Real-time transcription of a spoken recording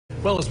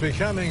Well, it's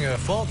becoming a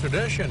fall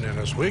tradition in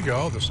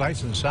Oswego. The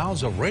sights and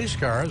sounds of race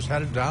cars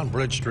headed down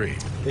Bridge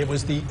Street. It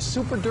was the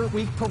Super Dirt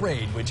Week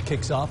Parade, which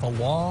kicks off a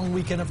long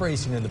weekend of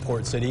racing in the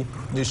Port City.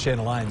 News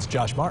Channel 9's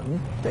Josh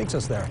Martin takes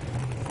us there.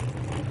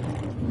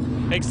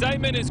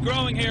 Excitement is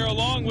growing here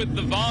along with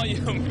the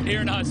volume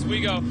here in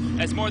Oswego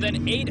as more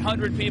than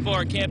 800 people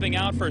are camping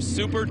out for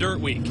Super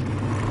Dirt Week.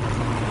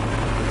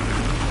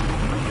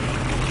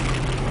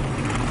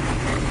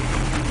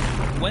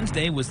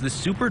 Wednesday was the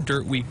Super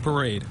Dirt Week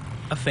Parade,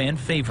 a fan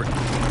favorite.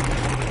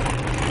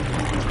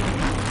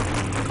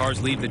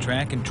 Cars leave the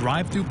track and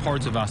drive through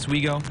parts of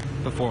Oswego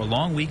before a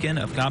long weekend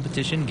of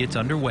competition gets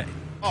underway.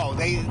 Oh,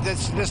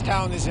 this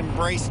town has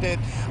embraced it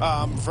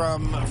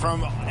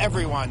from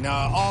everyone,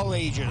 all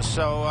ages.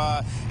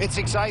 So it's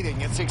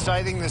exciting. It's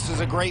exciting. This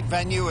is a great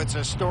venue. It's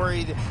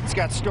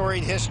got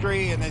storied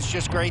history, and it's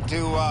just great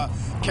to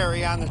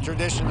carry on the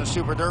tradition of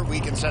Super Dirt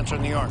Week in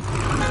Central New York.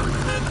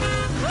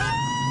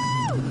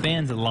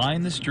 Fans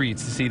line the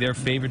streets to see their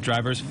favorite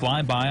drivers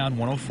fly by on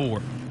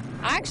 104.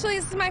 Actually,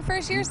 this is my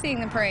first year seeing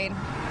the parade.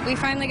 We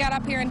finally got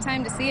up here in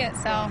time to see it,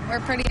 so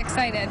we're pretty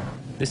excited.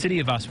 The city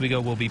of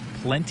Oswego will be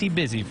plenty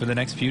busy for the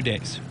next few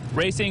days.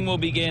 Racing will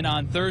begin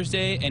on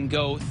Thursday and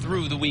go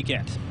through the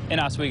weekend. In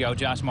Oswego,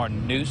 Josh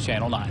Martin, News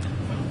Channel 9.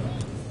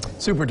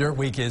 Super Dirt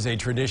Week is a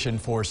tradition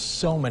for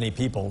so many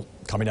people.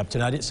 Coming up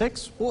tonight at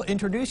 6, we'll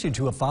introduce you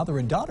to a father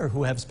and daughter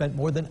who have spent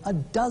more than a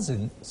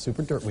dozen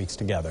Super Dirt Weeks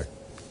together.